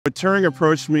When Turing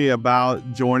approached me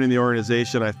about joining the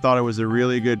organization, I thought it was a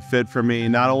really good fit for me,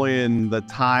 not only in the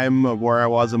time of where I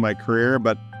was in my career,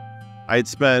 but I'd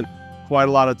spent quite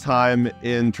a lot of time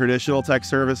in traditional tech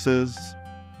services,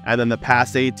 and then the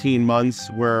past 18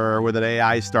 months were with an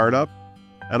AI startup.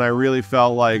 And I really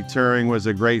felt like Turing was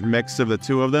a great mix of the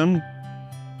two of them.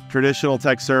 Traditional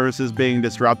tech services being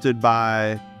disrupted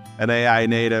by an AI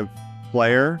native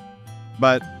player,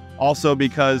 but also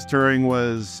because Turing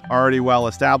was already well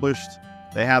established.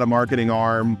 They had a marketing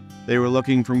arm. They were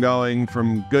looking from going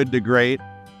from good to great.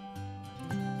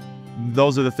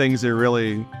 Those are the things that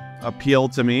really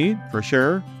appealed to me, for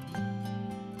sure.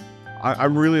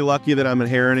 I'm really lucky that I'm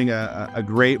inheriting a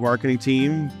great marketing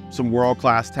team, some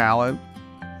world-class talent.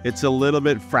 It's a little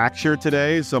bit fractured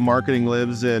today, so marketing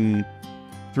lives in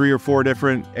 3 or 4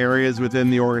 different areas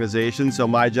within the organization. So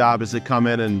my job is to come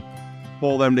in and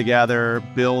pull them together,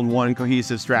 build one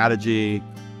cohesive strategy,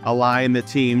 align the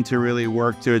team to really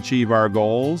work to achieve our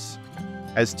goals.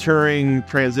 As Turing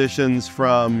transitions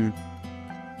from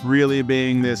really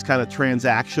being this kind of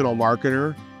transactional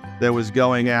marketer that was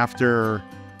going after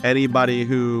anybody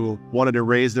who wanted to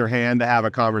raise their hand to have a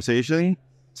conversation,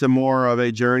 to more of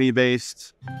a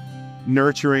journey-based,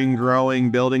 nurturing,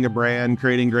 growing, building a brand,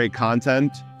 creating great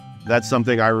content. That's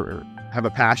something I have a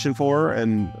passion for,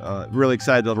 and really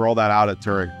excited to roll that out at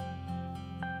Turing.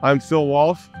 I'm Phil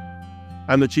Walsh.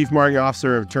 I'm the Chief Marketing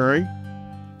Officer of Turing.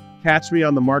 Catch me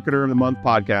on the Marketer of the Month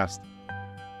podcast.